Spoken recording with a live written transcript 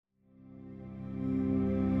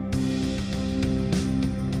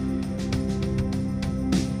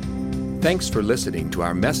Thanks for listening to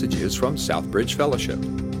our messages from Southbridge Fellowship.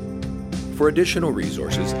 For additional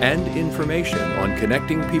resources and information on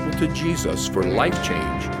connecting people to Jesus for life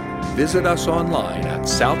change, visit us online at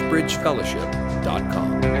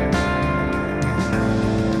southbridgefellowship.com.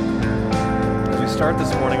 As we start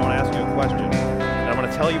this morning, I want to ask you a question. And I'm going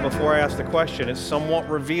to tell you before I ask the question, it's somewhat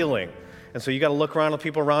revealing. And so you got to look around at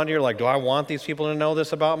people around you, like, do I want these people to know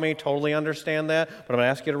this about me? Totally understand that. But I'm going to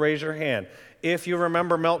ask you to raise your hand. If you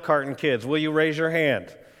remember milk carton kids, will you raise your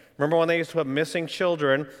hand? Remember when they used to put missing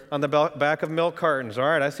children on the back of milk cartons? All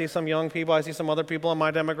right, I see some young people. I see some other people in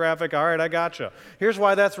my demographic. All right, I gotcha. Here's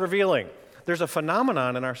why that's revealing. There's a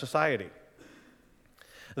phenomenon in our society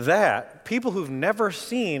that people who've never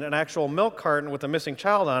seen an actual milk carton with a missing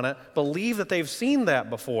child on it believe that they've seen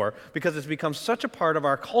that before because it's become such a part of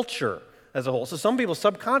our culture as a whole. So some people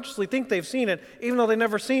subconsciously think they've seen it even though they've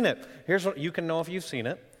never seen it. Here's what you can know if you've seen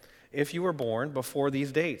it. If you were born before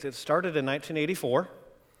these dates. It started in 1984.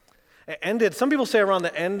 It ended, some people say around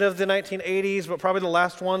the end of the 1980s, but probably the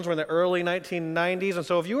last ones were in the early 1990s. And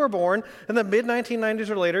so if you were born in the mid-1990s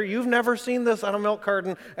or later, you've never seen this on a milk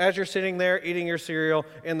carton as you're sitting there eating your cereal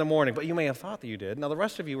in the morning. But you may have thought that you did. Now, the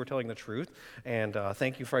rest of you were telling the truth, and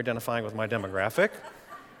thank you for identifying with my demographic.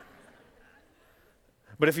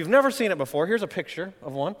 But if you've never seen it before, here's a picture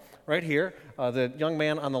of one right here. The young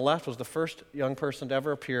man on the left was the first young person to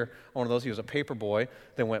ever appear on one of those. He was a paper boy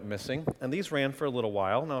that went missing. And these ran for a little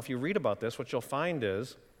while. Now, if you read about this, what you'll find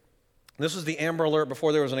is this is the Amber Alert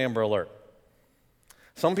before there was an Amber Alert.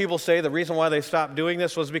 Some people say the reason why they stopped doing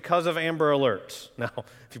this was because of Amber Alerts. Now,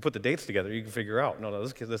 if you put the dates together, you can figure out, no,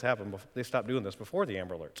 this happened. They stopped doing this before the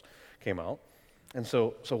Amber Alerts came out. And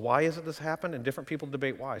so why is it this happened? And different people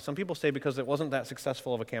debate why. Some people say because it wasn't that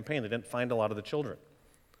successful of a campaign. They didn't find a lot of the children.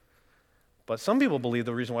 But some people believe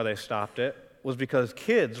the reason why they stopped it was because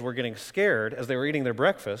kids were getting scared as they were eating their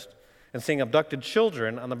breakfast and seeing abducted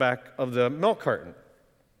children on the back of the milk carton.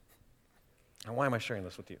 Now, why am I sharing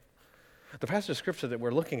this with you? The passage of Scripture that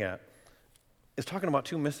we're looking at is talking about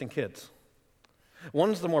two missing kids.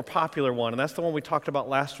 One's the more popular one, and that's the one we talked about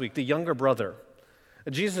last week, the younger brother.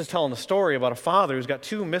 Jesus is telling the story about a father who's got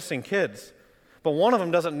two missing kids, but one of them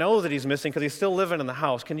doesn't know that he's missing because he's still living in the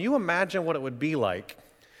house. Can you imagine what it would be like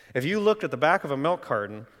if you looked at the back of a milk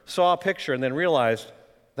carton, saw a picture, and then realized,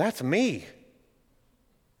 that's me,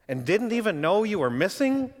 and didn't even know you were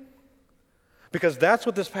missing? Because that's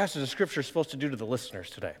what this passage of Scripture is supposed to do to the listeners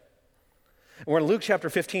today. We're in Luke chapter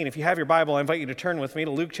 15. If you have your Bible, I invite you to turn with me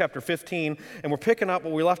to Luke chapter 15, and we're picking up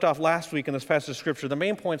what we left off last week in this passage of Scripture. The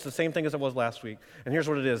main point's the same thing as it was last week, and here's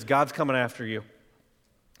what it is. God's coming after you.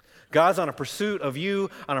 God's on a pursuit of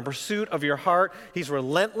you, on a pursuit of your heart. He's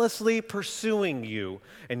relentlessly pursuing you,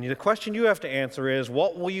 and the question you have to answer is,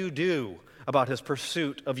 what will you do about his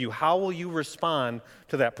pursuit of you? How will you respond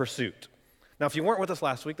to that pursuit? Now, if you weren't with us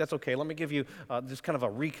last week, that's okay. Let me give you just kind of a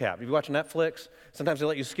recap. If you watch Netflix, sometimes they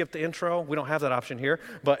let you skip the intro. We don't have that option here.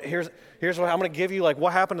 But here's what I'm going to give you, like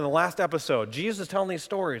what happened in the last episode. Jesus is telling these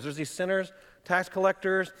stories. There's these sinners, tax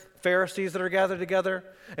collectors, Pharisees that are gathered together.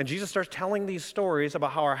 And Jesus starts telling these stories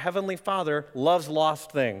about how our Heavenly Father loves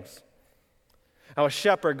lost things. How a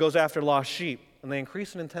shepherd goes after lost sheep, and they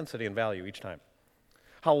increase in intensity and value each time.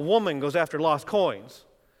 How a woman goes after lost coins.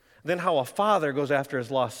 Then how a father goes after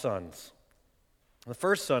his lost sons. The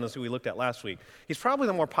first son is who we looked at last week. He's probably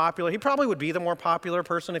the more popular. He probably would be the more popular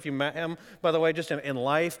person if you met him, by the way, just in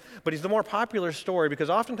life. But he's the more popular story because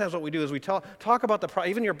oftentimes what we do is we talk about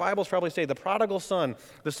even your Bibles probably say the prodigal son,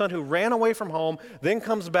 the son who ran away from home, then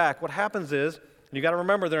comes back. What happens is, and you got to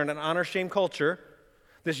remember they're in an honor-shame culture,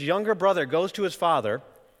 this younger brother goes to his father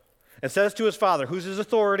and says to his father, who's his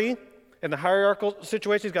authority in the hierarchical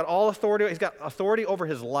situation, he's got all authority, he's got authority over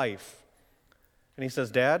his life. And he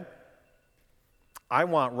says, Dad, I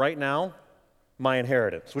want right now my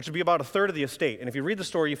inheritance, which would be about a third of the estate. And if you read the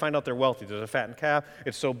story, you find out they're wealthy. There's a fattened calf.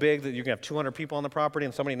 It's so big that you can have 200 people on the property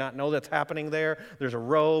and somebody not know that's happening there. There's a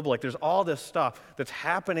robe. Like there's all this stuff that's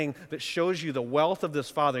happening that shows you the wealth of this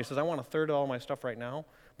father. He says, I want a third of all my stuff right now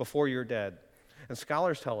before you're dead. And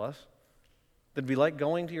scholars tell us that it'd be like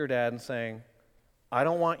going to your dad and saying, I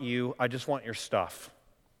don't want you, I just want your stuff.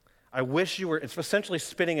 I wish you were, it's essentially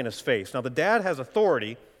spitting in his face. Now the dad has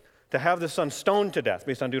authority to have the son stoned to death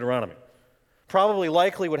based on Deuteronomy. Probably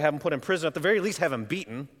likely would have him put in prison, at the very least have him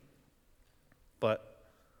beaten. But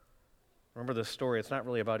remember this story, it's not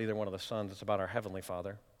really about either one of the sons, it's about our Heavenly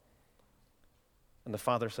Father. And the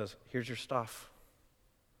father says, here's your stuff.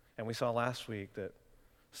 And we saw last week that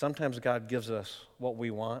sometimes God gives us what we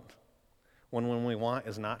want when we want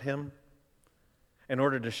is not him, in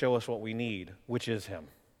order to show us what we need, which is him.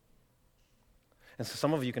 And so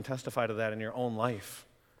some of you can testify to that in your own life.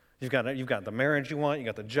 You've got the marriage you want, you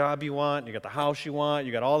got the job you want, you got the house you want,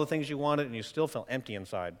 you got all the things you wanted, and you still feel empty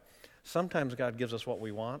inside. Sometimes God gives us what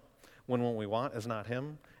we want when what we want is not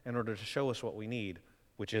Him in order to show us what we need,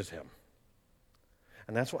 which is Him.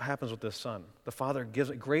 And that's what happens with this son. The father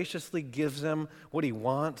graciously gives him what he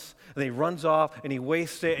wants, and then he runs off and he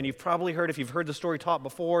wastes it. And you've probably heard, if you've heard the story taught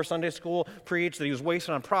before, Sunday school preached, that he was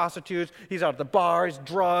wasted on prostitutes. He's out at the bars,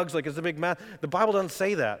 drugs, like it's a big mess. The Bible doesn't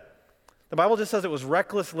say that. The Bible just says it was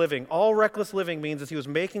reckless living. All reckless living means is he was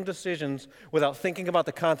making decisions without thinking about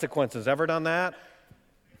the consequences. Ever done that?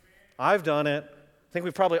 I've done it. I think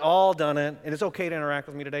we've probably all done it. And it's okay to interact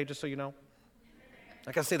with me today, just so you know.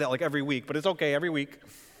 I gotta say that like every week, but it's okay every week.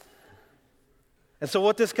 And so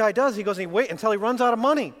what this guy does, he goes and he waits until he runs out of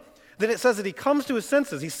money. Then it says that he comes to his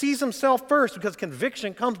senses. He sees himself first because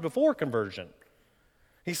conviction comes before conversion.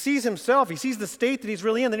 He sees himself. He sees the state that he's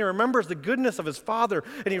really in. Then he remembers the goodness of his father,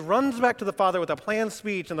 and he runs back to the father with a planned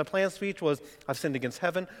speech. And the planned speech was, I've sinned against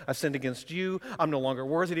heaven. I've sinned against you. I'm no longer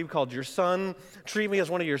worthy to be called your son. Treat me as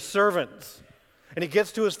one of your servants. And he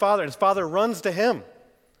gets to his father, and his father runs to him,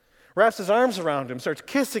 wraps his arms around him, starts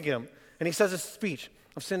kissing him, and he says his speech,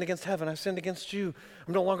 I've sinned against heaven, I've sinned against you,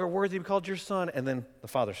 I'm no longer worthy to be called your son. And then the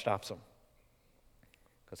father stops him,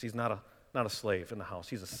 because he's not a slave in the house,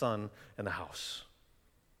 he's a son in the house.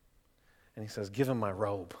 And he says, give him my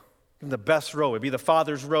robe, give him the best robe, it'd be the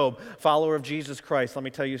father's robe. Follower of Jesus Christ, let me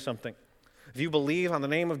tell you something. If you believe on the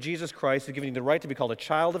name of Jesus Christ, He's given you the right to be called a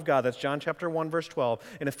child of God. That's John chapter 1, verse 12.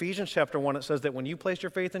 In Ephesians chapter 1, it says that when you place your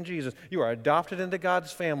faith in Jesus, you are adopted into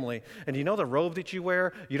God's family. And you know the robe that you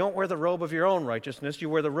wear? You don't wear the robe of your own righteousness. You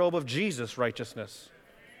wear the robe of Jesus' righteousness.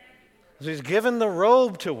 So He's given the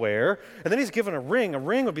robe to wear, and then He's given a ring. A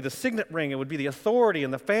ring would be the signet ring. It would be the authority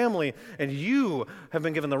in the family. And you have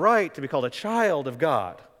been given the right to be called a child of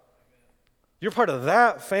God. You're part of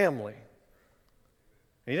that family.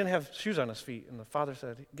 He didn't have shoes on his feet, and the father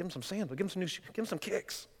said, give him some sandals, give him some new shoes, give him some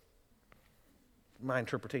kicks. My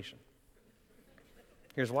interpretation.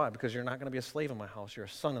 Here's why, because you're not going to be a slave in my house, you're a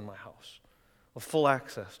son in my house, with full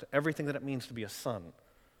access to everything that it means to be a son.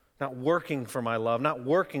 Not working for my love, not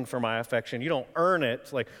working for my affection. You don't earn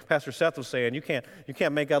it. Like Pastor Seth was saying, you can't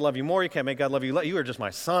make God love you more, you can't make God love you less. You are just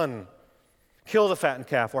my son. Kill the fattened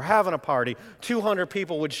calf. We're having a party. 200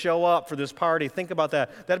 people would show up for this party. Think about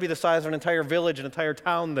that. That'd be the size of an entire village, an entire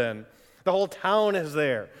town then. The whole town is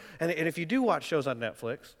there. And if you do watch shows on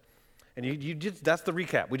Netflix, and you just, that's the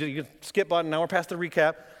recap. You skip button, now we're past the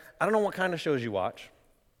recap. I don't know what kind of shows you watch.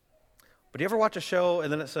 But do you ever watch a show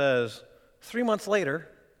and then it says, 3 months later,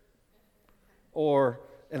 or...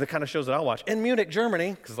 And the kind of shows that I'll watch. In Munich,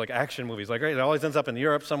 Germany, because it's like action movies, like right, it always ends up in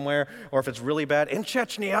Europe somewhere, or if it's really bad, in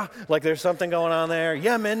Chechnya, like there's something going on there,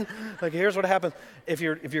 Yemen, like here's what happens. If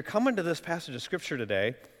you're coming to this passage of Scripture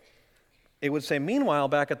today, it would say, meanwhile,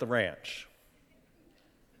 back at the ranch.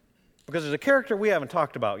 Because there's a character we haven't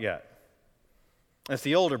talked about yet. It's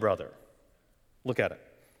the older brother. Look at it.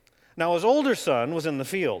 Now his older son was in the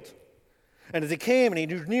field, and as he came and he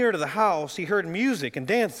drew near to the house, he heard music and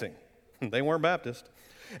dancing. They weren't Baptist.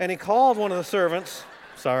 And he called one of the servants,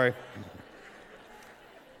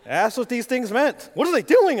 asked what these things meant. What are they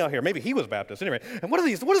doing out here? Maybe he was Baptist anyway. And what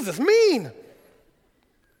does this mean? And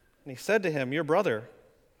he said to him, your brother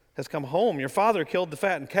has come home. Your father killed the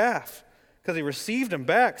fattened calf because he received him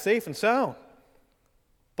back safe and sound.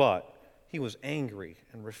 But he was angry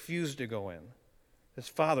and refused to go in. His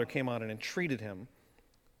father came out and entreated him.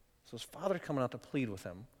 So his father's coming out to plead with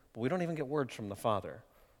him, but we don't even get words from the father.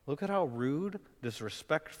 Look at how rude,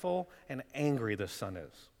 disrespectful, and angry this son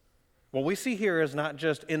is. What we see here is not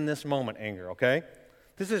just in this moment anger, okay?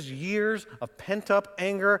 This is years of pent-up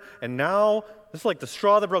anger, and now this is like the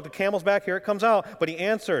straw that broke the camel's back. Here it comes out. But he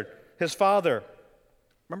answered his father.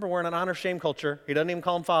 Remember, we're in an honor-shame culture. He doesn't even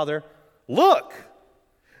call him father. Look,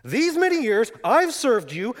 these many years I've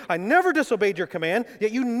served you. I never disobeyed your command,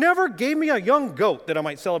 yet you never gave me a young goat that I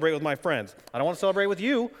might celebrate with my friends. I don't want to celebrate with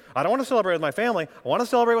you. I don't want to celebrate with my family. I want to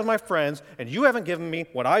celebrate with my friends, and you haven't given me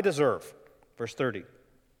what I deserve. Verse 30.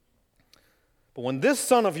 But when this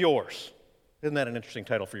son of yours, isn't that an interesting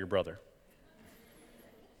title for your brother?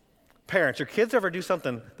 Parents, your kids ever do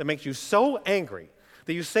something that makes you so angry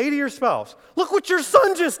that you say to your spouse, look what your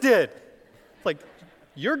son just did. It's like,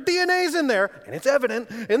 your DNA's in there, and it's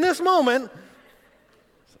evident in this moment.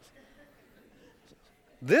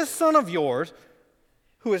 This son of yours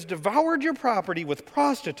who has devoured your property with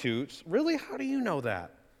prostitutes, really, how do you know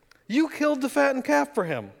that? You killed the fattened calf for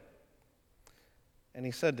him. And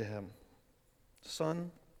he said to him,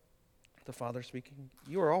 son, the father speaking,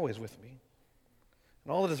 you are always with me,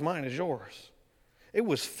 and all that is mine is yours. It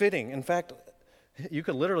was fitting. In fact, you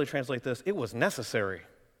could literally translate this, it was necessary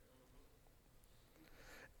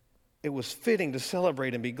it was fitting to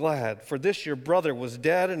celebrate and be glad, for this your brother was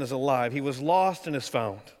dead and is alive. He was lost and is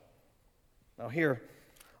found. Now here,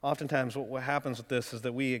 oftentimes what happens with this is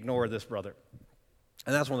that we ignore this brother.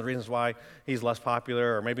 And that's one of the reasons why he's less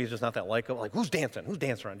popular, or maybe he's just not that likable. Like, who's dancing? Who's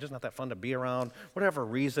dancing around? Just not that fun to be around. Whatever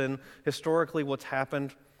reason, historically what's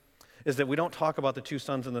happened is that we don't talk about the two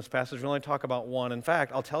sons in this passage. We only talk about one. In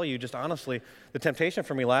fact, I'll tell you just honestly, the temptation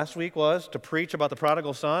for me last week was to preach about the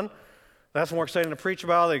prodigal son. That's more exciting to preach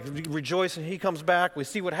about. They rejoice and he comes back. We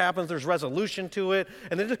see what happens. There's resolution to it.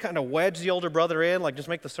 And then just kind of wedge the older brother in, like just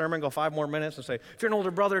make the sermon go 5 more minutes and say, if you're an older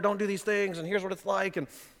brother, don't do these things, and here's what it's like.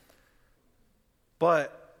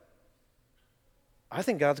 But I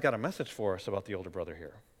think God's got a message for us about the older brother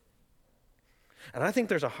here. And I think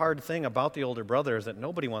there's a hard thing about the older brother is that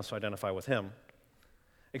nobody wants to identify with him,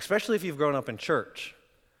 especially if you've grown up in church.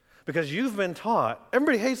 Because you've been taught,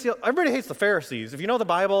 everybody hates the Pharisees. If you know the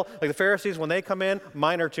Bible, like the Pharisees, when they come in,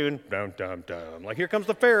 minor tune, dum, dum, dum. Like here comes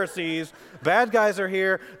the Pharisees. Bad guys are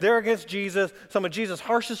here. They're against Jesus. Some of Jesus'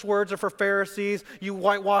 harshest words are for Pharisees. You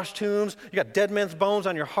whitewash tombs. You got dead men's bones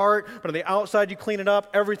on your heart, but on the outside you clean it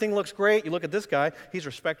up. Everything looks great. You look at this guy. He's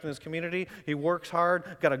respecting his community. He works hard,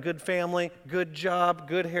 got a good family, good job,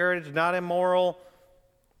 good heritage, not immoral.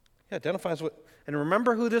 He identifies with, and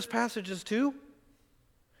remember who this passage is to?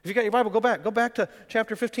 If you got your Bible, go back to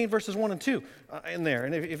chapter 15, verses 1 and 2 in there.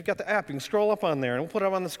 And if you've got the app, you can scroll up on there, and we'll put it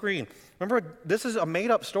up on the screen. Remember, this is a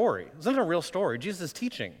made-up story. This isn't a real story. Jesus is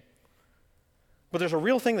teaching. But there's a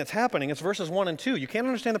real thing that's happening. It's verses 1 and 2. You can't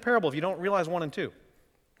understand the parable if you don't realize 1 and 2. Go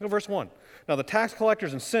to verse 1. Now, the tax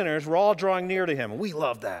collectors and sinners were all drawing near to him. And we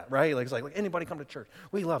love that, right? It's like anybody come to church.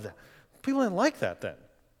 We love that. People didn't like that then.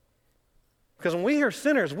 Because when we hear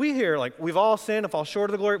sinners, we hear like we've all sinned and fall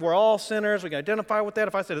short of the glory. We're all sinners. We can identify with that.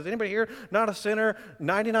 If I said, is anybody here not a sinner?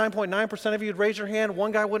 99.9% of you would raise your hand.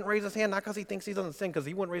 One guy wouldn't raise his hand, not because he thinks he doesn't sin, because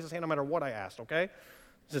he wouldn't raise his hand no matter what I asked, okay?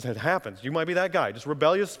 It happens. You might be that guy, just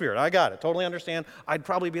rebellious spirit. I got it. Totally understand. I'd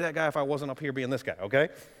probably be that guy if I wasn't up here being this guy, okay?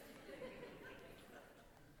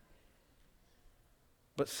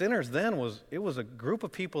 But sinners then was a group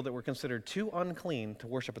of people that were considered too unclean to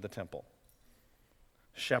worship at the temple.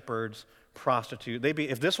 Shepherds, prostitute.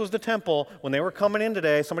 If this was the temple, when they were coming in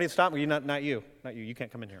today, somebody would stop me. Not you. You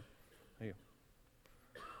can't come in here. Not you.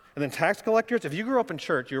 And then tax collectors. If you grew up in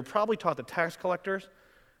church, you were probably taught that tax collectors,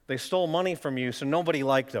 they stole money from you, so nobody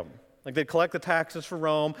liked them. Like they'd collect the taxes for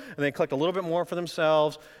Rome, and they'd collect a little bit more for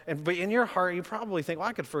themselves. But in your heart, you probably think, well,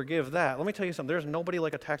 I could forgive that. Let me tell you something. There's nobody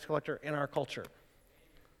like a tax collector in our culture.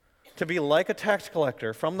 To be like a tax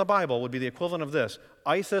collector from the Bible would be the equivalent of this.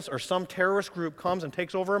 ISIS or some terrorist group comes and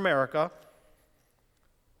takes over America.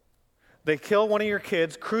 They kill one of your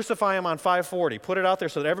kids, crucify him on 540, put it out there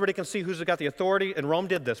so that everybody can see who's got the authority. And Rome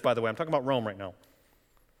did this, by the way. I'm talking about Rome right now.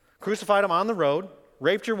 Crucified him on the road,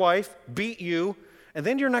 raped your wife, beat you, and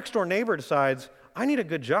then your next door neighbor decides, I need a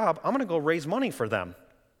good job. I'm going to go raise money for them.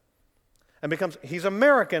 And he's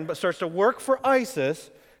American, but starts to work for ISIS,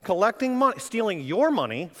 collecting money, stealing your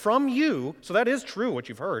money from you. So that is true, what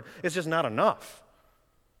you've heard. It's just not enough.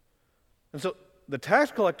 And so the tax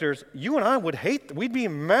collectors, you and I would hate, we'd be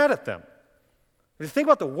mad at them. If you think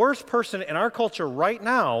about the worst person in our culture right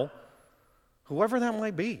now, whoever that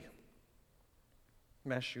might be,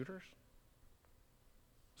 mass shooters,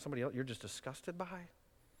 somebody else you're just disgusted by.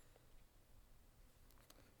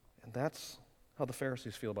 And that's how the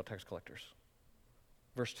Pharisees feel about tax collectors.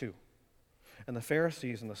 Verse 2. And the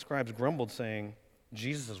Pharisees and the scribes grumbled, saying,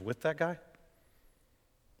 Jesus is with that guy?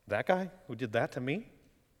 That guy who did that to me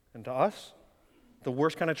and to us? The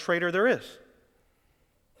worst kind of traitor there is.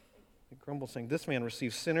 He grumbled, saying, this man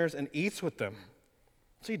receives sinners and eats with them.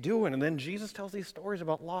 What's he doing? And then Jesus tells these stories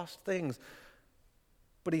about lost things.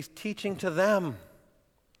 But he's teaching to them,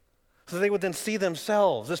 so they would then see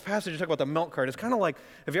themselves. This passage, you talk about the milk cart. It's kind of like,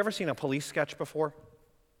 have you ever seen a police sketch before?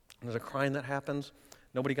 There's a crime that happens.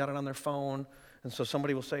 Nobody got it on their phone. And so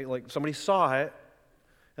somebody will say, like, somebody saw it,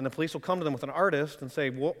 and the police will come to them with an artist and say,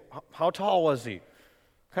 well, how tall was he?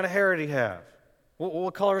 What kind of hair did he have?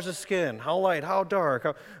 What color is his skin? How light? How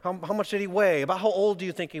dark? How much did he weigh? About how old do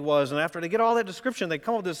you think he was? And after they get all that description, they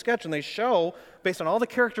come up with this sketch, and they show, based on all the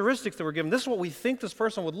characteristics that were given, this is what we think this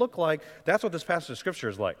person would look like. That's what this passage of Scripture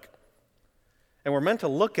is like. And we're meant to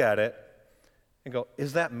look at it and go,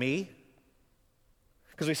 is that me?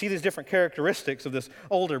 Because we see these different characteristics of this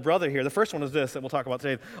older brother here. The first one is this that we'll talk about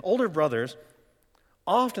today. Older brothers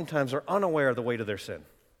oftentimes are unaware of the weight of their sin.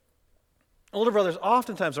 Older brothers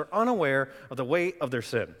oftentimes are unaware of the weight of their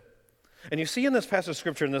sin. And you see in this passage of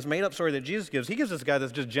Scripture, in this made-up story that Jesus gives, he gives this guy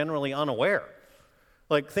that's just generally unaware.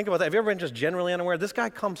 Like, think about that. Have you ever been just generally unaware? This guy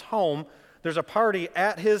comes home. There's a party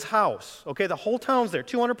at his house. Okay, the whole town's there.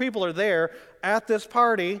 200 people are there at this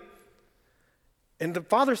party. And the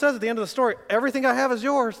father says at the end of the story, everything I have is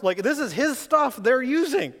yours. Like, this is his stuff they're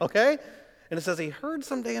using, okay? And it says he heard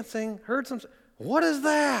some dancing, what is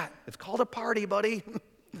that? It's called a party, buddy.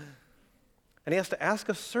 And he has to ask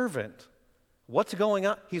a servant, what's going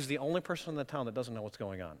on? He's the only person in the town that doesn't know what's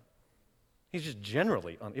going on. He's just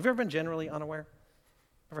generally, have you ever been generally unaware?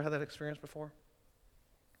 Ever had that experience before?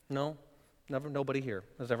 No? Never? Nobody here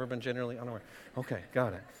has ever been generally unaware. Okay,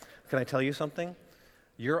 got it. Can I tell you something?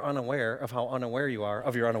 You're unaware of how unaware you are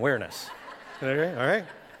of your unawareness. Okay, all right?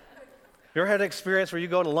 You ever had an experience where you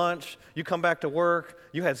go to lunch, you come back to work,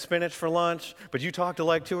 you had spinach for lunch, but you talk to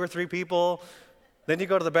like 2 or 3 people, then you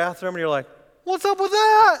go to the bathroom and you're like, what's up with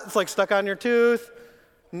that? It's like stuck on your tooth.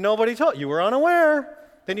 Nobody told you. You were unaware.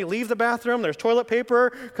 Then you leave the bathroom, there's toilet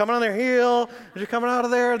paper coming on their heel, you're coming out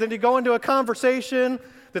of there, then you go into a conversation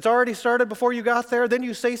that's already started before you got there, then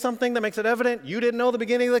you say something that makes it evident you didn't know the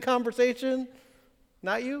beginning of the conversation.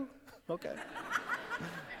 Not you? Okay.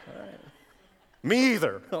 All right. Me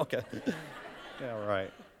either. Okay. Yeah,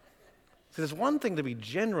 right. See, there's one thing to be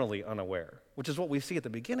generally unaware, which is what we see at the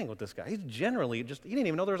beginning with this guy. He's generally he didn't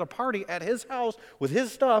even know there was a party at his house with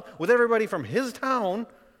his stuff, with everybody from his town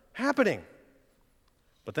happening.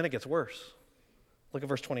 But then it gets worse. Look at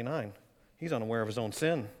verse 29. He's unaware of his own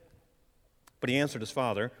sin. But he answered his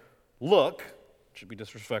father, look, should be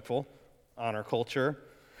disrespectful, honor culture,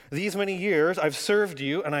 these many years I've served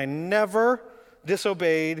you and I never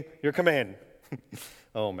disobeyed your command.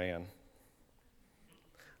 Oh, man.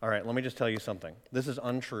 All right, let me just tell you something. This is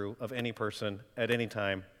untrue of any person at any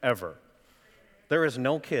time, ever. There is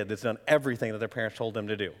no kid that's done everything that their parents told them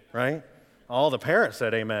to do, right? All the parents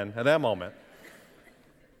said amen at that moment.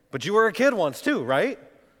 But you were a kid once too, right?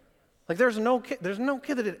 Like there's no kid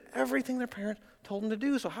that did everything their parents told him to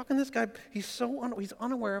do. So how can this guy, he's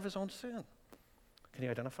unaware of his own sin. Can you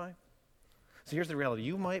identify? So here's the reality.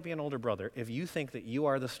 You might be an older brother if you think that you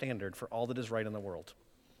are the standard for all that is right in the world.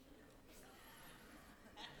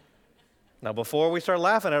 Now, before we start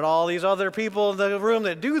laughing at all these other people in the room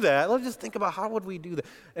that do that, let's just think about how would we do that.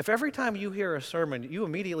 If every time you hear a sermon, you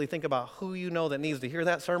immediately think about who you know that needs to hear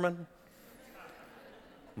that sermon.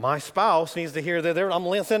 My spouse needs to hear that.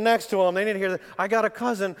 I'm sitting next to them. They need to hear that. I got a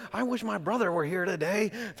cousin. I wish my brother were here today.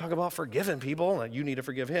 Talk about forgiving people. You need to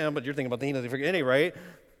forgive him, but you're thinking about the need to forgive. At any rate,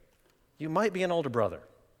 you might be an older brother.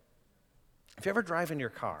 If you ever drive in your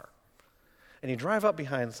car and you drive up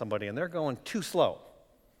behind somebody and they're going too slow,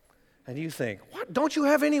 and you think, what, don't you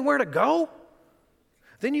have anywhere to go?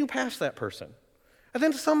 Then you pass that person. And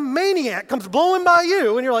then some maniac comes blowing by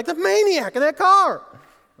you, and you're like, the maniac in that car.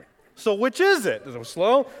 So which is it? Is it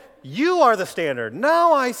slow? You are the standard.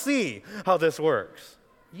 Now I see how this works.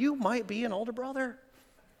 You might be an older brother.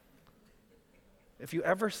 If you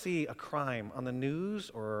ever see a crime on the news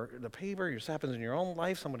or the paper, this happens in your own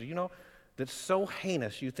life, somebody you know, that's so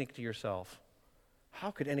heinous, you think to yourself, how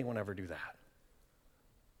could anyone ever do that?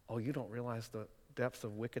 Oh, you don't realize the depth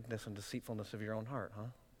of wickedness and deceitfulness of your own heart, huh?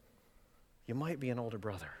 You might be an older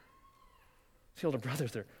brother. See, older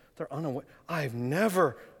brothers, they're unaware.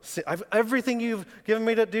 Everything you've given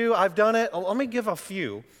me to do, I've done it. Let me give a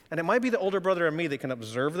few. And it might be the older brother in me that can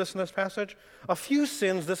observe this in this passage. A few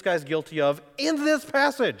sins this guy's guilty of in this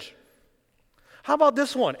passage. How about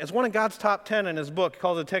this one? It's one of God's top 10 in his book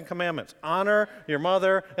called the 10 Commandments. Honor your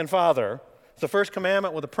mother and father. It's the first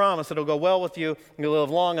commandment with a promise that it'll go well with you and you'll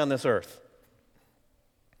live long on this earth.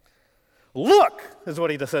 Look, is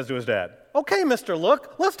what he says to his dad. Okay, Mr.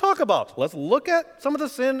 Look, let's talk about. Let's look at some of the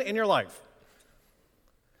sin in your life.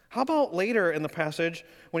 How about later in the passage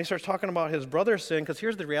when he starts talking about his brother's sin? Because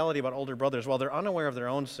here's the reality about older brothers. While they're unaware of their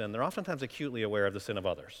own sin, they're oftentimes acutely aware of the sin of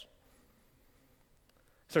others.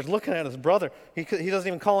 He starts looking at his brother. He doesn't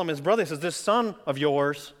even call him his brother. He says, this son of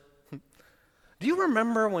yours. Do you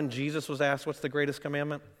remember when Jesus was asked, what's the greatest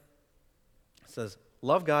commandment? It says,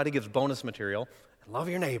 love God. He gives bonus material. And love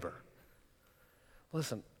your neighbor.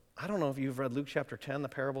 Listen, I don't know if you've read Luke chapter 10, the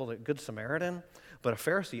parable of the Good Samaritan, but a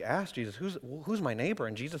Pharisee asked Jesus, who's my neighbor?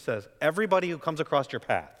 And Jesus says, everybody who comes across your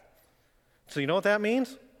path. So you know what that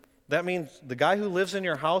means? That means the guy who lives in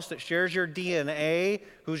your house that shares your DNA,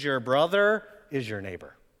 who's your brother, is your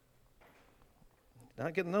neighbor.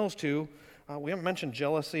 Not getting those two. We haven't mentioned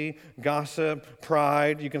jealousy, gossip,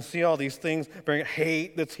 pride. You can see all these things, bring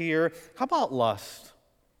hate that's here. How about lust?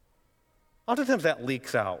 Oftentimes that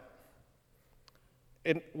leaks out.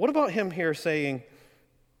 And what about him here saying,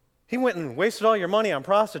 he went and wasted all your money on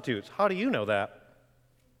prostitutes? How do you know that?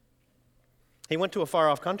 He went to a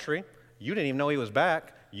far-off country. You didn't even know he was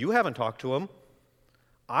back. You haven't talked to him.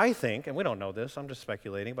 I think, and we don't know this, I'm just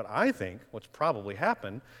speculating, but I think what's probably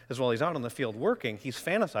happened is while he's out in the field working, he's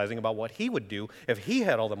fantasizing about what he would do if he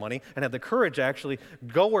had all the money and had the courage to actually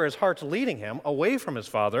go where his heart's leading him, away from his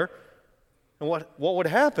father, and what would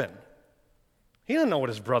happen. He didn't know what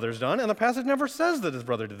his brother's done, and the passage never says that his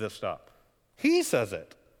brother did this stuff. He says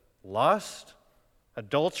it. Lust,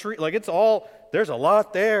 adultery, like it's all, there's a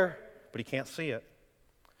lot there, but he can't see it.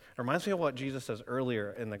 It reminds me of what Jesus says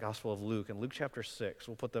earlier in the Gospel of Luke, in Luke chapter 6.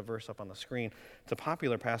 We'll put the verse up on the screen. It's a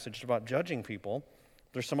popular passage about judging people.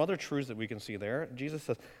 There's some other truths that we can see there. Jesus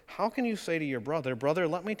says, how can you say to your brother, brother,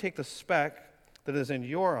 let me take the speck that is in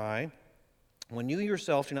your eye, when you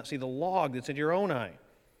yourself do not see the log that's in your own eye?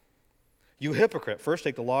 You hypocrite, first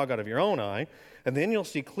take the log out of your own eye, and then you'll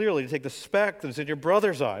see clearly to take the speck that's in your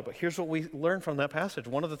brother's eye. But here's what we learn from that passage.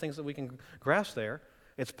 One of the things that we can grasp there,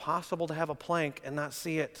 it's possible to have a plank and not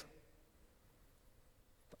see it.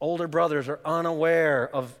 Older brothers are unaware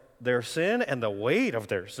of their sin and the weight of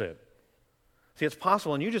their sin. See, it's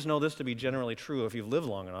possible, and you just know this to be generally true if you've lived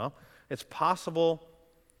long enough, it's possible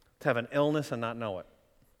to have an illness and not know it.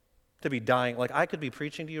 To be dying. Like I could be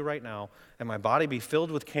preaching to you right now and my body be filled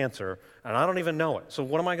with cancer and I don't even know it. So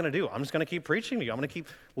what am I going to do? I'm just going to keep preaching to you. I'm going to keep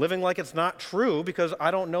living like it's not true because I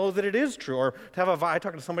don't know that it is true. Or to have I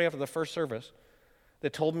talked to somebody after the first service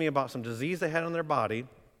that told me about some disease they had in their body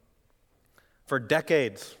for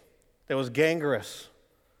decades that was gangrenous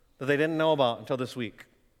that they didn't know about until this week.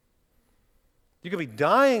 You could be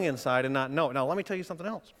dying inside and not know it. Now let me tell you something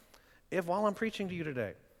else. If while I'm preaching to you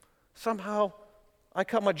today, somehow I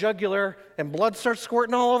cut my jugular and blood starts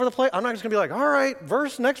squirting all over the place, I'm not just going to be like, all right,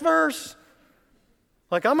 next verse.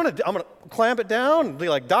 Like I'm going to clamp it down and be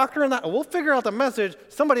like, doctor, and that. We'll figure out the message.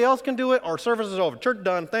 Somebody else can do it. Our service is over. Church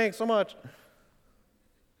done. Thanks so much.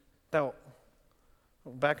 Now,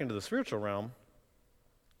 back into the spiritual realm,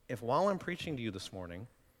 if while I'm preaching to you this morning,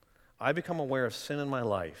 I become aware of sin in my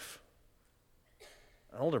life,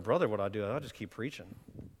 an older brother, what I do, I'll just keep preaching.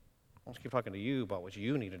 I'll just keep talking to you about what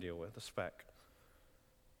you need to deal with, the speck.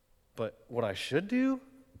 But what I should do,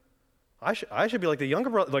 I should be like the younger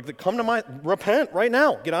brother, like repent right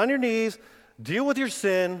now. Get on your knees, deal with your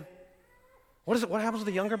sin. What happens to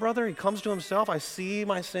the younger brother? He comes to himself. I see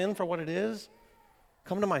my sin for what it is.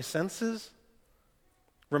 Come to my senses.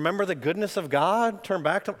 Remember the goodness of God. Turn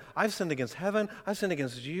back to, I've sinned against heaven. I've sinned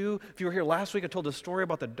against you. If you were here last week, I told the story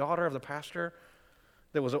about the daughter of the pastor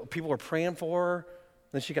that people were praying for her.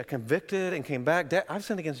 Then she got convicted and came back. Dad, I've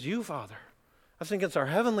sinned against you, Father. I've sinned against our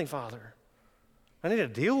Heavenly Father. I need to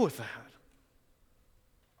deal with that.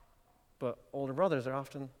 But older brothers, they're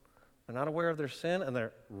not aware of their sin, and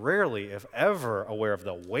they're rarely, if ever, aware of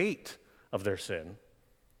the weight of their sin.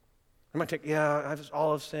 They might take,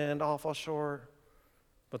 all have sinned, all fall short.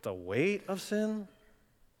 But the weight of sin,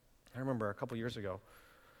 I remember a couple years ago,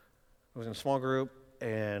 I was in a small group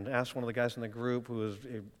and asked one of the guys in the group who was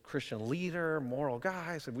a Christian leader, moral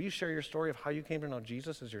guy, I said, will you share your story of how you came to know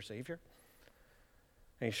Jesus as your Savior?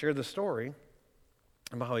 And he shared the story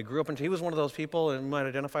about how he grew up, and he was one of those people, and you might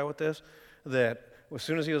identify with this, that as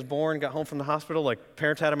soon as he was born, got home from the hospital, like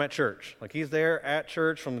parents had him at church. Like he's there at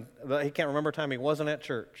church he can't remember a time he wasn't at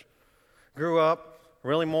church. Grew up,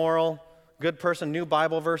 really moral, good person, knew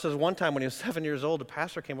Bible verses. One time when he was 7 years old, a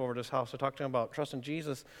pastor came over to his house to talk to him about trusting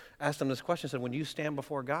Jesus, asked him this question, said, when you stand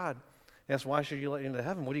before God, he asked, why should you let you into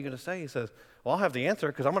heaven? What are you going to say? He says, well, I'll have the answer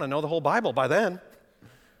because I'm going to know the whole Bible by then.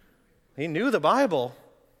 He knew the Bible.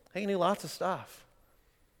 He knew lots of stuff.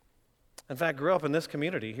 In fact, grew up in this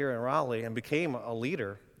community here in Raleigh and became a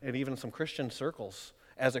leader in even some Christian circles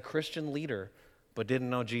as a Christian leader, but didn't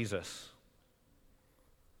know Jesus.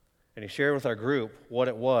 And he shared with our group what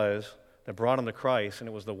it was that brought him to Christ, and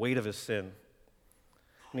it was the weight of his sin.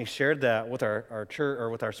 And he shared that with our church, or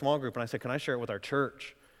with our small group, and I said, can I share it with our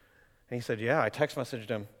church? And he said, yeah. I text messaged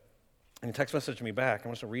him, and he text messaged me back.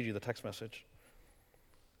 I'm just going to read you the text message.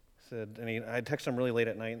 I texted him really late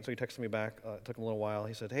at night, and so he texted me back. It took him a little while.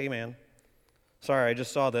 He said, hey, man, sorry, I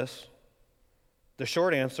just saw this. The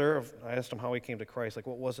short answer, I asked him how he came to Christ, like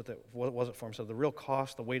what was it for him? So the real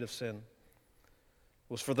cost, the weight of sin,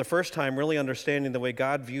 was for the first time really understanding the way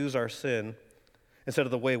God views our sin instead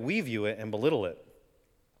of the way we view it and belittle it.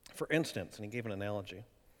 For instance, and he gave an analogy.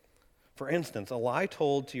 For instance, a lie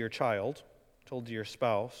told to your child, told to your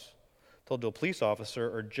spouse, told to a police officer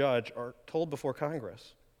or judge, or told before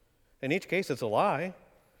Congress. In each case, it's a lie,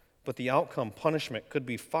 but the outcome, punishment, could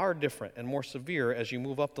be far different and more severe as you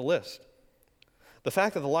move up the list. The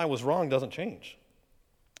fact that the lie was wrong doesn't change.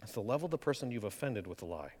 It's the level of the person you've offended with the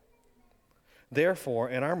lie. Therefore,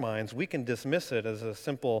 in our minds, we can dismiss it as a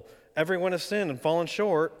simple, everyone has sinned and fallen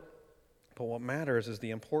short, But what matters is the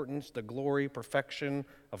importance, the glory, perfection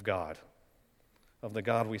of God, of the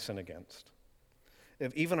God we sin against.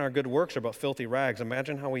 If even our good works are but filthy rags,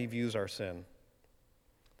 imagine how he views our sin.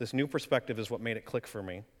 This new perspective is what made it click for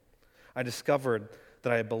me. I discovered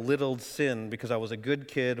that I had belittled sin because I was a good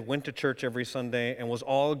kid, went to church every Sunday, and was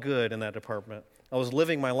all good in that department. I was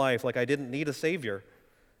living my life like I didn't need a Savior.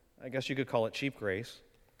 I guess you could call it cheap grace.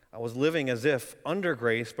 I was living as if under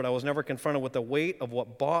grace, but I was never confronted with the weight of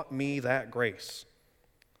what bought me that grace.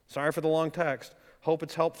 Sorry for the long text. Hope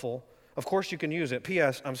it's helpful. Of course you can use it.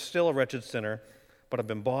 P.S. I'm still a wretched sinner, but I've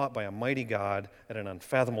been bought by a mighty God at an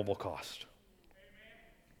unfathomable cost.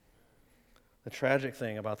 The tragic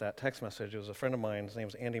thing about that text message, it was a friend of mine, his name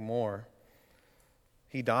was Andy Moore.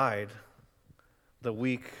 He died the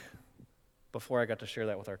week before I got to share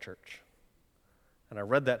that with our church. And I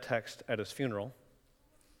read that text at his funeral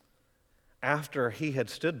after he had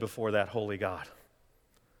stood before that holy God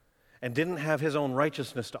and didn't have his own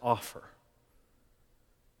righteousness to offer,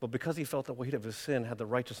 but because he felt the weight of his sin, had the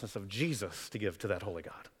righteousness of Jesus to give to that holy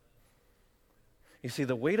God. You see,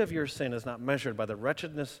 the weight of your sin is not measured by the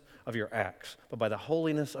wretchedness of your acts, but by the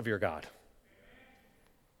holiness of your God.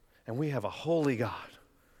 And we have a holy God.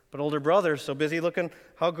 But older brothers, so busy looking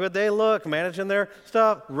how good they look, managing their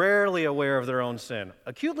stuff, rarely aware of their own sin.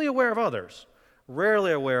 Acutely aware of others,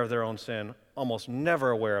 rarely aware of their own sin, almost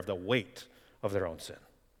never aware of the weight of their own sin.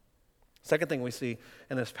 Second thing we see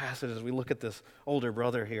in this passage as we look at this older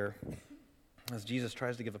brother here, as Jesus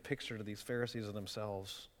tries to give a picture to these Pharisees of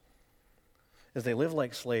themselves, is they live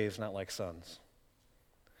like slaves, not like sons.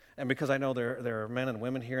 And because I know there are men and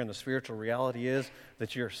women here, and the spiritual reality is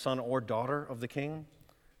that you're son or daughter of the king,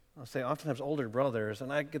 I'll say oftentimes older brothers,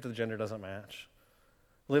 and I get the gender doesn't match,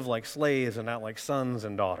 live like slaves and not like sons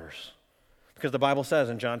and daughters. Because the Bible says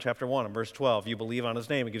in John chapter 1 and verse 12, you believe on his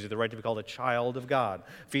name, it gives you the right to be called a child of God.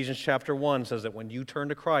 Ephesians chapter 1 says that when you turn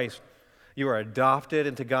to Christ, you are adopted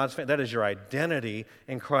into God's family. That is your identity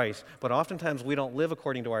in Christ. But oftentimes we don't live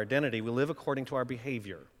according to our identity. We live according to our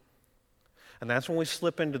behavior. And that's when we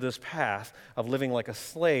slip into this path of living like a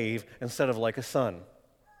slave instead of like a son.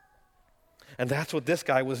 And that's what this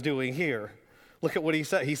guy was doing here. Look at what he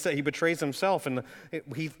said. He said he betrays himself, and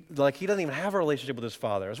he doesn't even have a relationship with his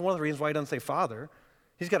father. That's one of the reasons why he doesn't say father.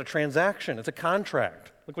 He's got a transaction. It's a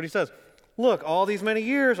contract. Look what he says. Look, all these many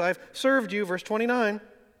years I've served you, verse 29.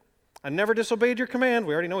 I never disobeyed your command.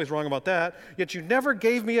 We already know he's wrong about that. Yet you never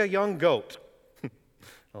gave me a young goat.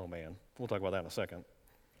 Oh, man. We'll talk about that in a second.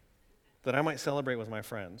 That I might celebrate with my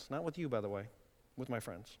friends. Not with you, by the way. With my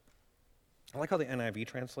friends. I like how the NIV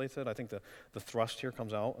translates it. I think the thrust here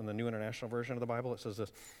comes out in the New International Version of the Bible. It says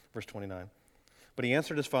this, verse 29. But he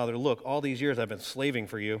answered his father, look, all these years I've been slaving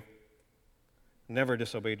for you. Never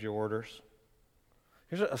disobeyed your orders.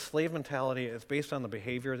 Here's a slave mentality. It's based on the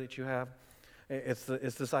behavior that you have. It's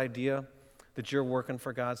this idea that you're working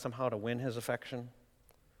for God somehow to win his affection,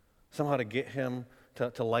 somehow to get him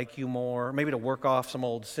to like you more, maybe to work off some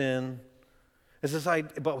old sin. It's this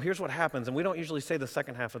idea, but here's what happens, and we don't usually say the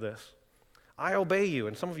second half of this. I obey you,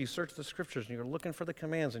 and some of you search the scriptures and you're looking for the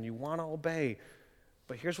commands and you want to obey,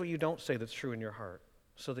 but here's what you don't say that's true in your heart,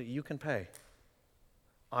 so that you can pay.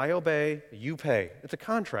 I obey, you pay. It's a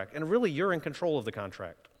contract, and really you're in control of the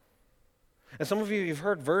contract. And some of you, you've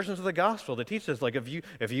heard versions of the gospel that teach this, like if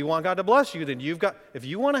you want God to bless you, then if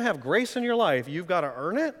you want to have grace in your life, you've got to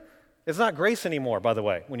earn it. It's not grace anymore, by the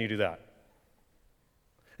way, when you do that.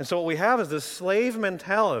 And so what we have is this slave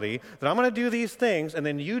mentality that I'm going to do these things, and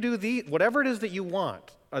then you do whatever it is that you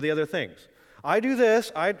want are the other things. I do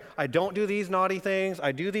this, I don't do these naughty things,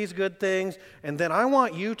 I do these good things, and then I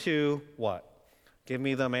want you to, what? Give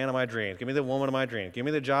me the man of my dreams. Give me the woman of my dreams. Give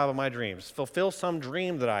me the job of my dreams. Fulfill some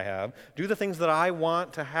dream that I have. Do the things that I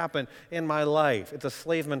want to happen in my life. It's a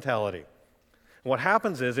slave mentality. What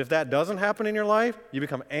happens is, if that doesn't happen in your life, you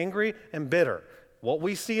become angry and bitter. What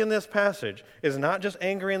we see in this passage is not just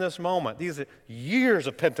angry in this moment. These are years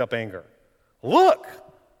of pent-up anger. Look,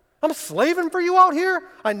 I'm slaving for you out here.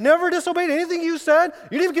 I never disobeyed anything you said.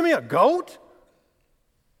 You didn't even give me a goat.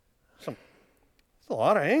 There's a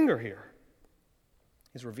lot of anger here.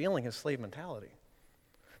 He's revealing his slave mentality.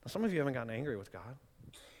 Now, some of you haven't gotten angry with God,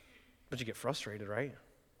 but you get frustrated, right?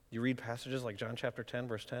 You read passages like John chapter 10,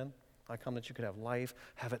 verse 10. I come that you could have life,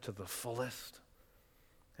 have it to the fullest.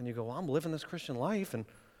 And you go, well, I'm living this Christian life, and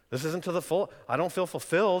this isn't to the full. I don't feel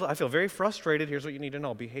fulfilled. I feel very frustrated. Here's what you need to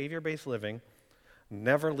know. Behavior-based living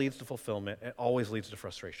never leads to fulfillment. It always leads to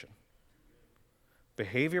frustration.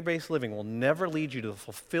 Behavior-based living will never lead you to the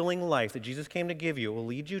fulfilling life that Jesus came to give you. It will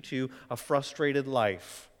lead you to a frustrated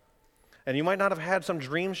life. And you might not have had some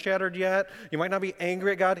dreams shattered yet. You might not be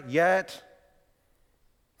angry at God yet.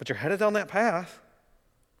 But you're headed down that path.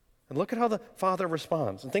 And look at how the father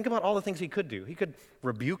responds. And think about all the things he could do. He could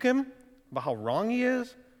rebuke him about how wrong he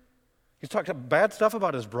is. He's talking bad stuff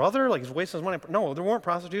about his brother, like he's wasting his money. No, there weren't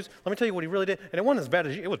prostitutes. Let me tell you what he really did. And it wasn't as bad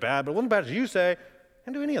as you, it was bad, but it wasn't as bad as you say. He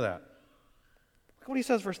didn't do any of that. Look what he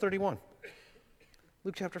says, verse 31.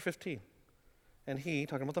 Luke chapter 15. And he,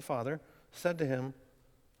 talking about the father, said to him,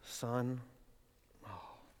 son.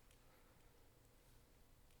 Oh.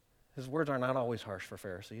 His words are not always harsh for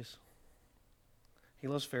Pharisees. He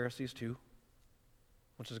loves Pharisees too,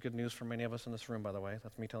 which is good news for many of us in this room, by the way.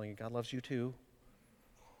 That's me telling you, God loves you too.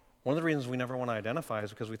 One of the reasons we never want to identify is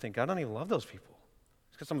because we think God doesn't even love those people.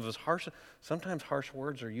 It's because some of his sometimes harsh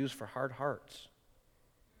words are used for hard hearts.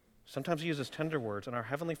 Sometimes he uses tender words, and our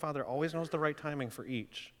Heavenly Father always knows the right timing for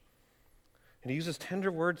each. And he uses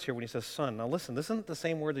tender words here when he says son. Now listen, this isn't the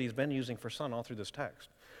same word that he's been using for son all through this text.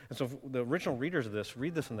 And so the original readers of this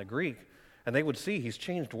read this in the Greek, and they would see he's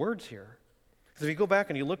changed words here. Because if you go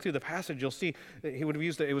back and you look through the passage, you'll see that he would have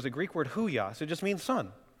used it was a Greek word huios. It just means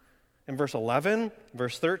son. In verse 11,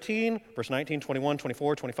 verse 13, verse 19, 21,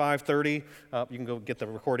 24, 25, 30. You can go get the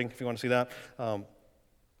recording if you want to see that. But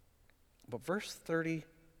verse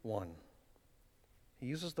 31, he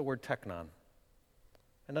uses the word teknon.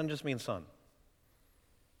 It doesn't just mean son.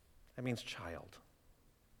 It means child.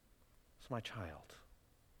 It's my child.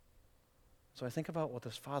 So I think about what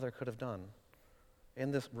this father could have done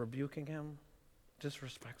in this rebuking him,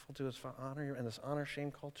 disrespectful to his honor, in this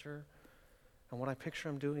honor-shame culture. And what I picture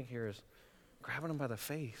him doing here is grabbing him by the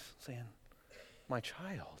face, saying, my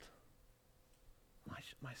child,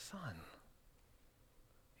 my son.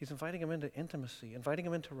 He's inviting him into intimacy, inviting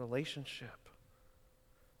him into relationship.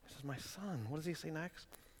 He says, my son. What does he say next?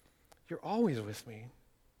 You're always with me.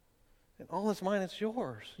 And all that's mine, it's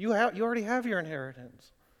yours. You already have your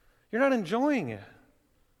inheritance. You're not enjoying it.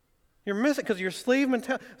 You're missing because your slave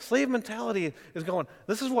mentality is going,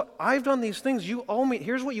 this is what I've done these things, you owe me.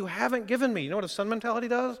 Here's what you haven't given me. You know what a son mentality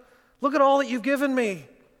does? Look at all that you've given me.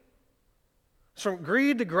 It's from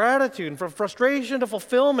greed to gratitude and from frustration to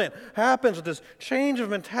fulfillment happens with this change of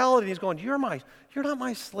mentality. He's going, you're not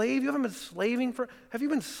my slave. Have you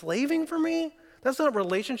been slaving for me? That's not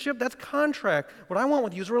relationship, that's contract. What I want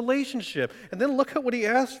with you is relationship. And then look at what he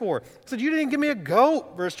asked for. He said, you didn't give me a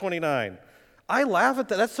goat, verse 29. I laugh at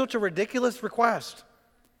that. That's such a ridiculous request.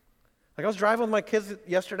 Like I was driving with my kids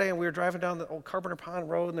yesterday, and we were driving down the old Carpenter Pond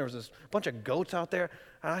Road, and there was this bunch of goats out there,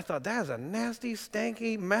 and I thought, that is a nasty,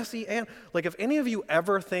 stanky, messy animal. Like if any of you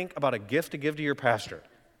ever think about a gift to give to your pastor,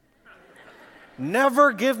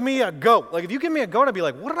 never give me a goat. Like if you give me a goat, I'd be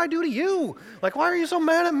like, what did I do to you? Like, why are you so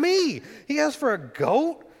mad at me? He asked for a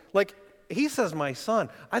goat? Like, he says, my son.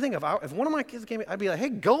 I think if one of my kids gave me, I'd be like, hey,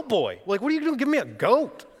 goat boy. Like, what are you doing? Give me a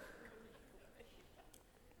goat.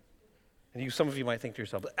 And some of you might think to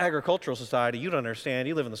yourself, the agricultural society, you don't understand.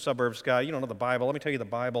 You live in the suburbs, Scott. You don't know the Bible. Let me tell you the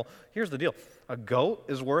Bible. Here's the deal. A goat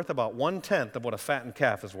is worth about 1/10 of what a fattened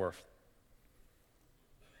calf is worth.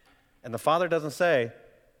 And the father doesn't say,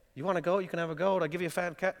 you want a goat? You can have a goat. I'll give you a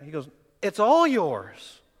fattened calf. He goes, it's all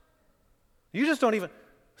yours. You just don't even.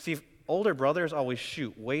 See, older brothers always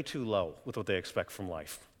shoot way too low with what they expect from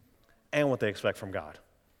life and what they expect from God.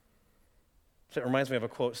 So it reminds me of a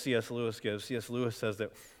quote C.S. Lewis gives. C.S. Lewis says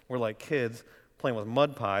that we're like kids playing with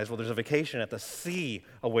mud pies. Well, there's a vacation at the sea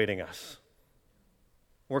awaiting us.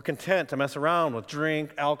 We're content to mess around with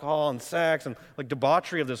drink, alcohol, and sex, and like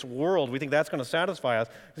debauchery of this world. We think that's going to satisfy us.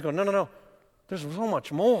 He's going, no. There's so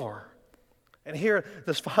much more. And here,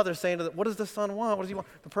 this father's saying to what does the son want? What does he want?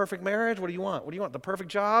 The perfect marriage? What do you want? What do you want? The perfect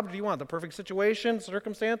job? What do you want? The perfect situation,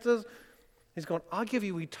 circumstances? He's going, I'll give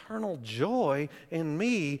you eternal joy in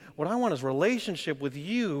me. What I want is relationship with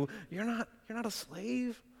you. You're not a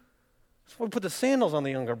slave. That's why we put the sandals on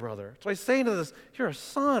the younger brother. That's why he's saying to this, you're a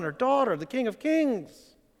son or daughter of the King of Kings.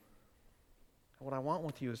 And what I want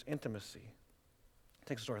with you is intimacy. It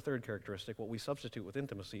takes us to our third characteristic. What we substitute with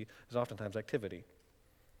intimacy is oftentimes activity.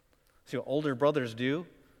 See, what older brothers do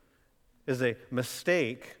is they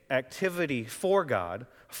mistake activity for God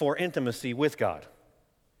for intimacy with God.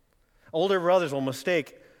 Older brothers will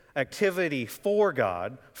mistake activity for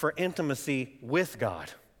God for intimacy with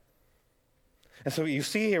God. And so what you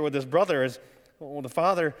see here with this brother is, well, the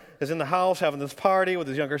father is in the house having this party with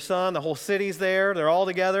his younger son. The whole city's there. They're all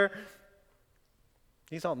together.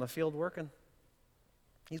 He's out in the field working.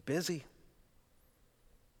 He's busy.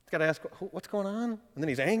 He's got to ask, what's going on? And then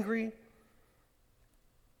he's angry.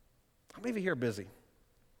 How many of you here are busy?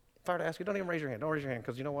 If I were to ask you, don't even raise your hand. Don't raise your hand,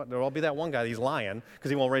 because you know what? There'll be that one guy, he's lying, because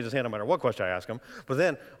he won't raise his hand no matter what question I ask him. But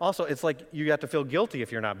then, also, it's like you have to feel guilty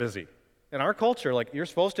if you're not busy. In our culture, like, you're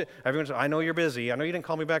supposed to, everyone's, I know you're busy. I know you didn't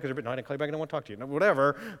call me back because you're busy. No, I didn't call you back. I don't want to talk to you. No,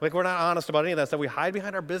 whatever. Like, we're not honest about any of that stuff. We hide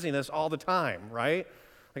behind our busyness all the time, right?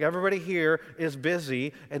 Like, everybody here is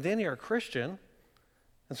busy, and then you're a Christian.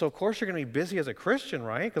 And so, of course, you're going to be busy as a Christian,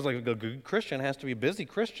 right? Because, like, a good Christian has to be a busy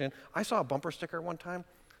Christian. I saw a bumper sticker one time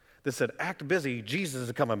that said, act busy, Jesus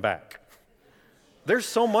is coming back. There's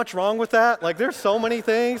so much wrong with that. Like, there's so many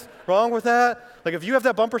things wrong with that. Like, if you have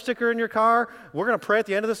that bumper sticker in your car, we're going to pray at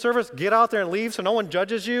the end of the service, get out there and leave so no one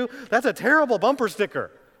judges you. That's a terrible bumper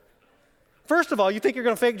sticker. First of all, you think you're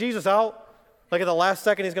going to fake Jesus out? Like, at the last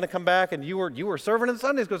second, he's going to come back, and you were serving in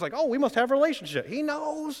Sundays. Because, like, oh, we must have a relationship. He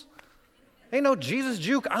knows. Ain't no Jesus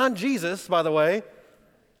juke on Jesus, by the way.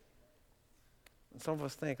 And some of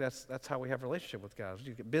us think that's how we have a relationship with God.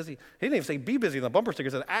 You get busy. He didn't even say be busy. The bumper sticker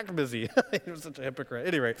said act busy. He was such a hypocrite.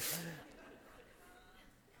 Anyway.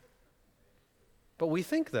 But we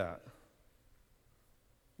think that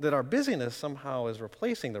our busyness somehow is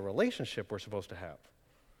replacing the relationship we're supposed to have.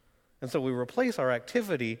 And so we replace our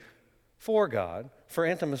activity for God, for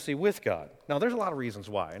intimacy with God. Now, there's a lot of reasons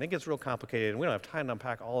why, and it gets real complicated, and we don't have time to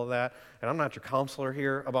unpack all of that, and I'm not your counselor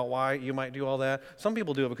here about why you might do all that. Some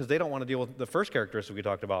people do it because they don't want to deal with the first characteristic we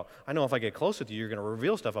talked about. I know if I get close with you, you're going to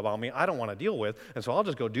reveal stuff about me I don't want to deal with, and so I'll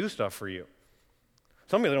just go do stuff for you.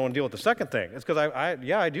 Some people don't want to deal with the second thing. It's because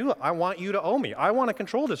I do. I want you to owe me. I want to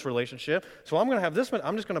control this relationship, so I'm going to have this one.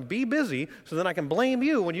 I'm just going to be busy so then I can blame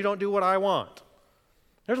you when you don't do what I want.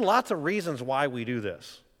 There's lots of reasons why we do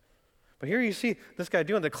this. But here you see this guy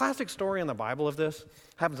doing the classic story in the Bible of this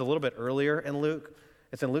happens a little bit earlier in Luke.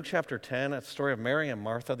 It's in Luke chapter 10. It's the story of Mary and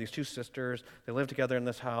Martha, these two sisters. They live together in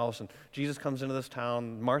this house, and Jesus comes into this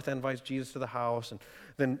town. Martha invites Jesus to the house, and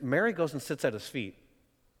then Mary goes and sits at his feet.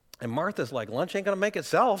 And Martha's like, lunch ain't going to make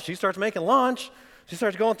itself. She starts making lunch. She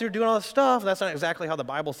starts going through doing all this stuff. That's not exactly how the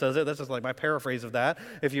Bible says it. This is like my paraphrase of that.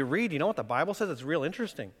 If you read, you know what the Bible says? It's real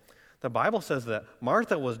interesting. The Bible says that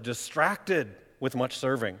Martha was distracted with much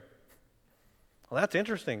serving. Well, that's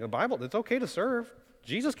interesting. The Bible, it's okay to serve.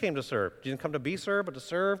 Jesus came to serve. He didn't come to be served, but to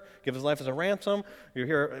serve, give his life as a ransom. You're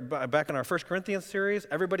here back in our 1 Corinthians series.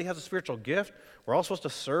 Everybody has a spiritual gift. We're all supposed to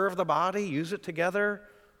serve the body, use it together.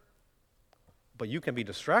 But you can be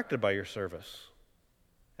distracted by your service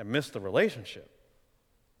and miss the relationship.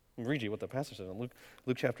 Let me read you what the passage says in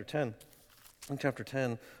Luke chapter 10. Luke chapter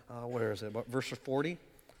 10, where is it? Verse 40. It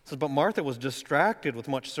says, but Martha was distracted with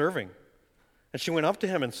much serving. And she went up to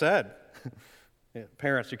him and said,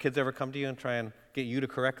 parents, your kids ever come to you and try and get you to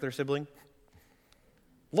correct their sibling?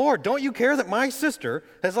 Lord, don't you care that my sister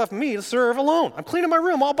has left me to serve alone? I'm cleaning my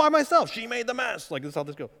room all by myself. She made the mess. Like, this is how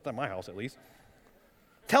this goes. It's not my house, at least.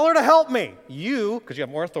 Tell her to help me. You, because you have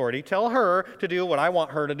more authority, tell her to do what I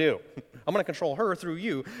want her to do. I'm going to control her through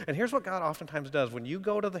you. And here's what God oftentimes does. When you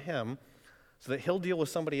go to him so that he'll deal with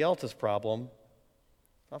somebody else's problem,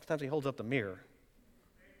 oftentimes he holds up the mirror.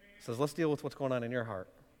 He says, let's deal with what's going on in your heart.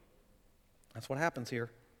 That's what happens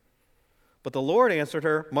here. But the Lord answered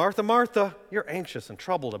her, Martha, Martha, you're anxious and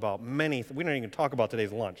troubled about many things. We don't even talk about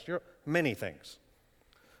today's lunch. Many things.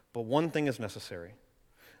 But one thing is necessary.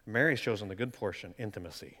 Mary's chosen the good portion,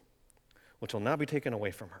 intimacy, which will not be taken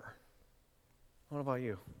away from her. What about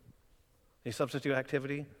you? You substitute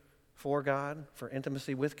activity for God, for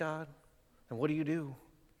intimacy with God? And what do?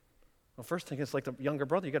 Well, first thing is like the younger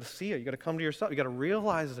brother. You got to see it. You got to come to yourself. You got to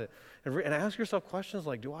realize it. And ask yourself questions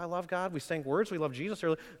like, do I love God? We sang words. We love Jesus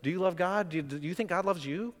earlier. Do you love God? Do you think God loves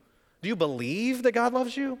you? Do you believe that God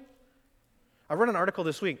loves you? I read an article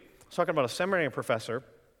this week. I was talking about a seminary professor.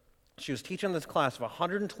 She was teaching this class of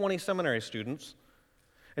 120 seminary students.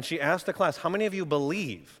 And she asked the class, how many of you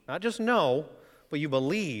believe, not just know, but you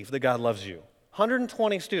believe that God loves you?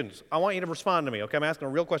 120 students. I want you to respond to me, okay? I'm asking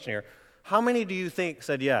a real question here. How many do you think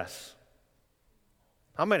said yes?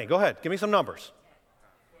 How many? Go ahead. Give me some numbers.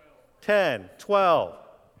 10, 12,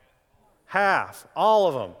 half, all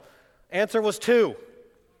of them. Answer was 2.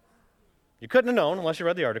 You couldn't have known unless you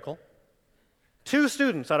read the article. 2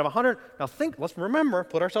 students out of 100. Now let's remember,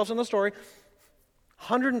 put ourselves in the story.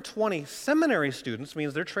 120 seminary students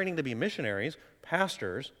means they're training to be missionaries,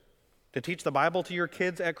 pastors, to teach the Bible to your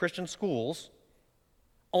kids at Christian schools.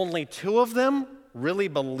 Only 2 of them really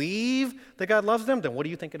believe that God loves them. Then what do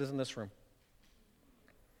you think it is in this room?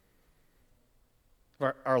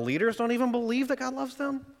 Our leaders don't even believe that God loves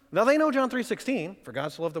them. Now they know John 3:16, for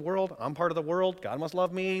God so loved the world, I'm part of the world, God must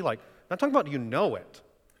love me. Like, I'm not talking about you know it.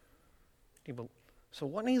 So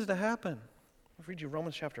what needs to happen? I'll read you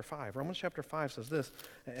Romans chapter 5. Romans chapter 5 says this,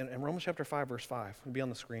 and Romans chapter 5, verse 5. It'll be on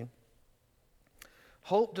the screen.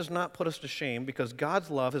 Hope does not put us to shame because God's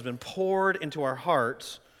love has been poured into our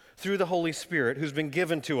hearts through the Holy Spirit who's been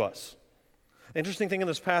given to us. The interesting thing in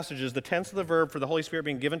this passage is the tense of the verb for the Holy Spirit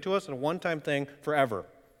being given to us is a one-time thing forever.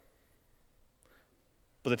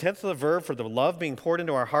 But the tense of the verb for the love being poured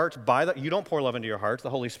into our hearts you don't pour love into your hearts.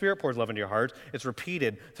 The Holy Spirit pours love into your hearts. It's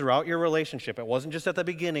repeated throughout your relationship. It wasn't just at the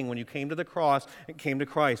beginning when you came to the cross and came to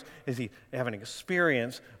Christ. You have an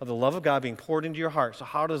experience of the love of God being poured into your heart. So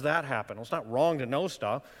how does that happen? Well, it's not wrong to know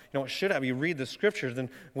stuff. It should have. You read the scriptures and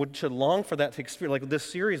should long for that to experience, like this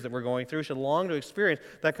series that we're going through, should long to experience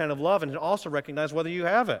that kind of love and also recognize whether you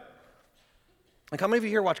have it. Like, how many of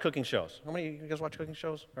you here watch cooking shows? How many of you guys watch cooking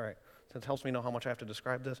shows? All right. That helps me know how much I have to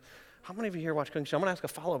describe this. How many of you here watch cooking shows? I'm going to ask a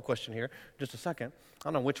follow-up question here in just a second. I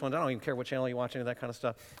don't know which ones. I don't even care what channel you watch, any of that kind of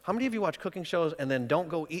stuff. How many of you watch cooking shows and then don't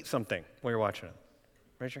go eat something while you're watching it?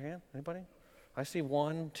 Raise your hand. Anybody? I see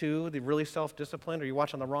 1, 2, the really self-disciplined, or you're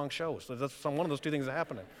watching the wrong shows. So that's one of those two things is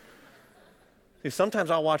happening. See,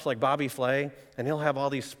 sometimes I'll watch like Bobby Flay, and he'll have all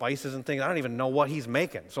these spices and things. I don't even know what he's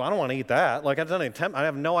making, so I don't want to eat that. Like, I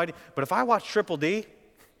have no idea. But if I watch Triple D,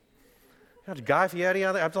 Guy Fieri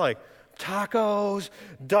on there, I'm like, tacos,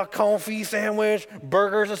 duck confit sandwich,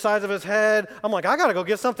 burgers the size of his head. I'm like, I got to go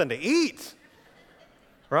get something to eat,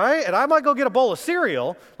 right? And I might go get a bowl of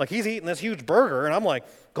cereal. Like, he's eating this huge burger, and I'm like,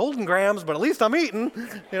 Golden Grams, but at least I'm eating,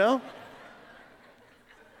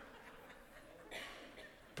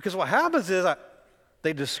 Because what happens is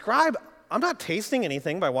I'm not tasting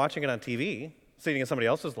anything by watching it on TV, sitting in somebody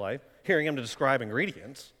else's life, hearing him to describe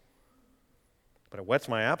ingredients. But it whets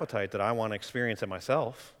my appetite that I want to experience it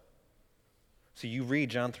myself. So you read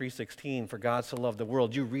John 3:16, for God so loved the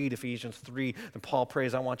world. You read Ephesians 3, and Paul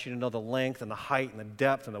prays, I want you to know the length and the height and the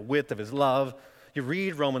depth and the width of his love. You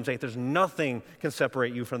read Romans 8, there's nothing can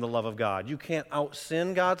separate you from the love of God. You can't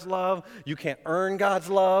out-sin God's love. You can't earn God's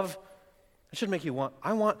love. It should make you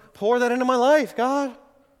pour that into my life, God.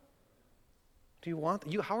 Do you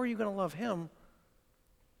want, how are you going to love him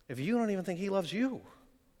if you don't even think he loves you?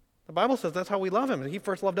 The Bible says that's how we love him. He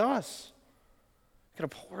first loved us. He's going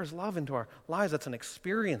to pour his love into our lives. That's an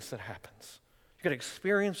experience that happens. You've got to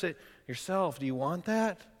experience it yourself. Do you want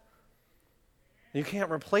that? You can't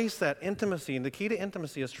replace that intimacy. And the key to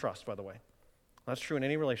intimacy is trust, by the way. That's true in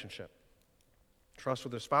any relationship. Trust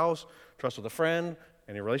with a spouse, trust with a friend,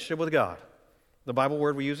 any relationship with God. The Bible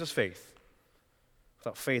word we use is faith.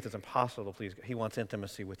 Without faith, it's impossible to please God. He wants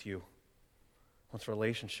intimacy with you. He wants a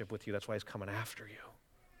relationship with you. That's why he's coming after you.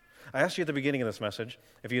 I asked you at the beginning of this message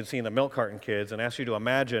if you had seen the milk carton kids and asked you to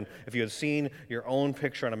imagine if you had seen your own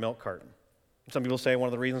picture on a milk carton. Some people say one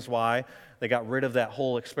of the reasons why they got rid of that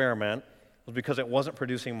whole experiment was because it wasn't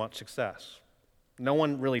producing much success. No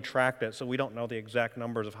one really tracked it, so we don't know the exact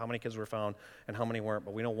numbers of how many kids were found and how many weren't,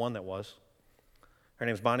 but we know one that was. Her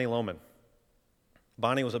name's Bonnie Loman.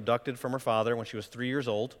 Bonnie was abducted from her father when she was 3 years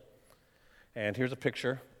old, and here's a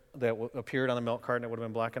picture that appeared on the milk carton. It would have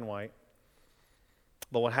been black and white.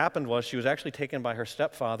 But what happened was she was actually taken by her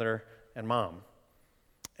stepfather and mom.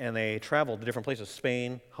 And they traveled to different places,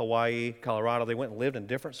 Spain, Hawaii, Colorado. They went and lived in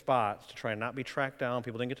different spots to try and not be tracked down.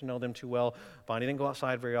 People didn't get to know them too well. Bonnie didn't go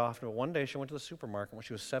outside very often. But one day she went to the supermarket when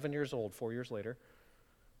she was 7 years old, 4 years later,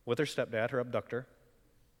 with her stepdad, her abductor.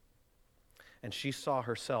 And she saw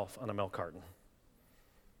herself on a milk carton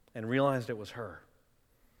and realized it was her.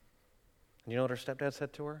 And you know what her stepdad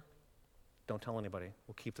said to her? Don't tell anybody.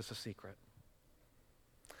 We'll keep this a secret.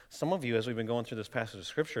 Some of you, as we've been going through this passage of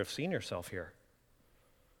Scripture, have seen yourself here.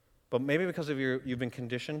 But maybe because of you've been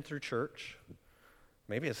conditioned through church,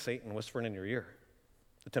 maybe it's Satan whispering in your ear.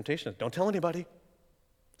 The temptation is, don't tell anybody.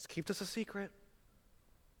 Let's keep this a secret.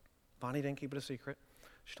 Bonnie didn't keep it a secret.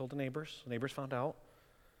 She told the neighbors. The neighbors found out.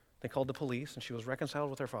 They called the police, and she was reconciled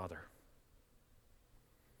with her father.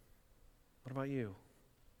 What about you?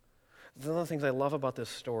 One of the things I love about this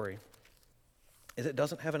story is it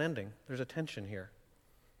doesn't have an ending. There's a tension here.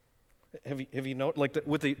 Have you noticed,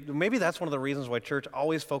 maybe that's one of the reasons why church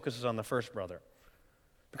always focuses on the first brother.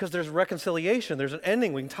 Because there's reconciliation, there's an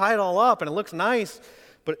ending. We can tie it all up and it looks nice,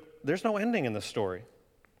 but there's no ending in this story.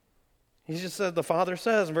 He just said, the father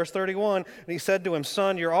says in verse 31, and he said to him,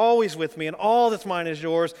 son, you're always with me and all that's mine is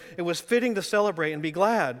yours. It was fitting to celebrate and be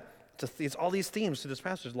glad. It's all these themes to this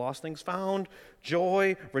passage. Lost things found,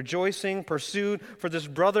 joy, rejoicing, pursued. For this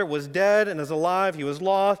brother was dead and is alive. He was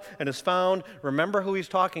lost and is found. Remember who he's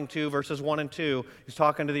talking to, verses 1 and 2. He's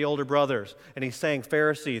talking to the older brothers. And he's saying,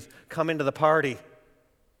 Pharisees, come into the party.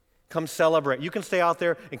 Come celebrate. You can stay out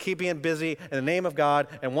there and keep being busy in the name of God.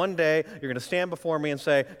 And one day, you're going to stand before me and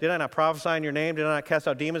say, did I not prophesy in your name? Did I not cast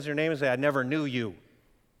out demons in your name? And say, I never knew you.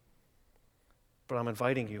 But I'm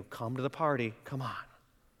inviting you. Come to the party. Come on.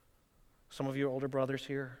 Some of you older brothers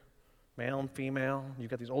here, male and female, you've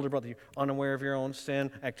got these older brothers, you're unaware of your own sin,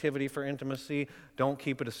 activity for intimacy. Don't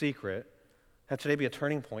keep it a secret. Have today be a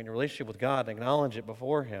turning point in your relationship with God and acknowledge it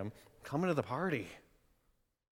before Him. Come into the party.